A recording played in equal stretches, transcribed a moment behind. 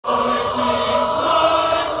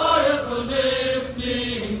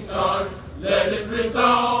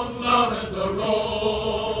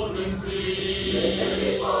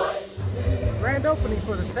opening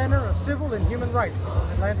for the Center of Civil and Human Rights in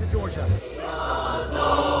Atlanta, Georgia.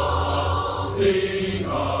 Sing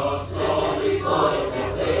a song, voice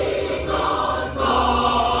and sing a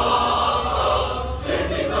song,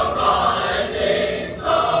 kissing the rising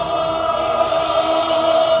sun.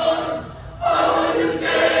 Our new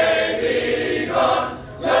day begun.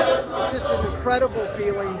 It's just an incredible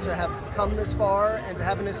feeling to have come this far and to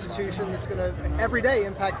have an institution that's going to every day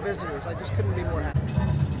impact visitors. I just couldn't be more happy.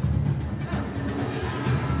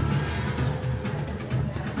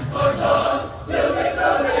 Till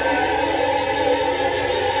victory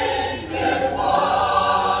is won.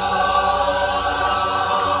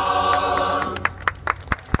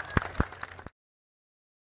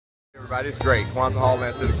 Everybody, it's great. Kwanza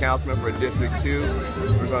Hallman, City Councilman for District 2.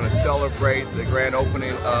 We're going to celebrate the grand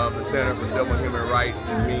opening of the Center for Civil and Human Rights.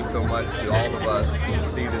 It means so much to all of us to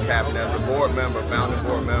see this happen as a board member, founding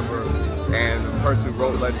board member, and the person who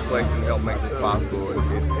wrote legislation to help make this possible.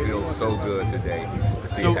 It feels so good today to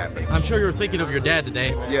see it happen. I'm sure you're thinking of your dad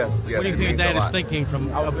today. Yes. What do you think Dad is thinking from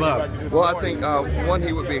above? Well, I think one,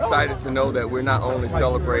 he would be excited to know that we're not only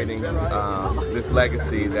celebrating this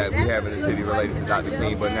legacy that we have in the city related to Dr.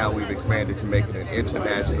 King, but now we've expanded to make it an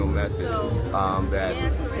international message that,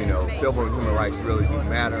 you know, civil and human rights really do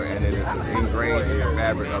matter, and it is ingrained in the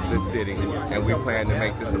fabric of this city, and we plan to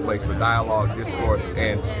make this a place for dialogue, discourse,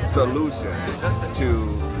 and solutions to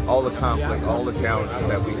all the conflict, all the challenges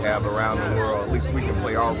that we have around the world. At least we can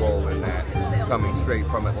play our role in that, coming straight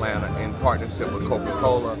from Atlanta in partnership with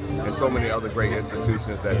Coca-Cola and so many other great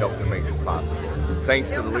institutions that help to make this possible. Thanks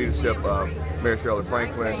to the leadership of Mayor Shirley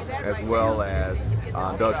Franklin, as well as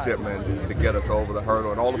Doug Chipman, to get us over the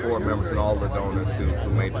hurdle, and all the board members and all the donors who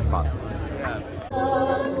made this possible.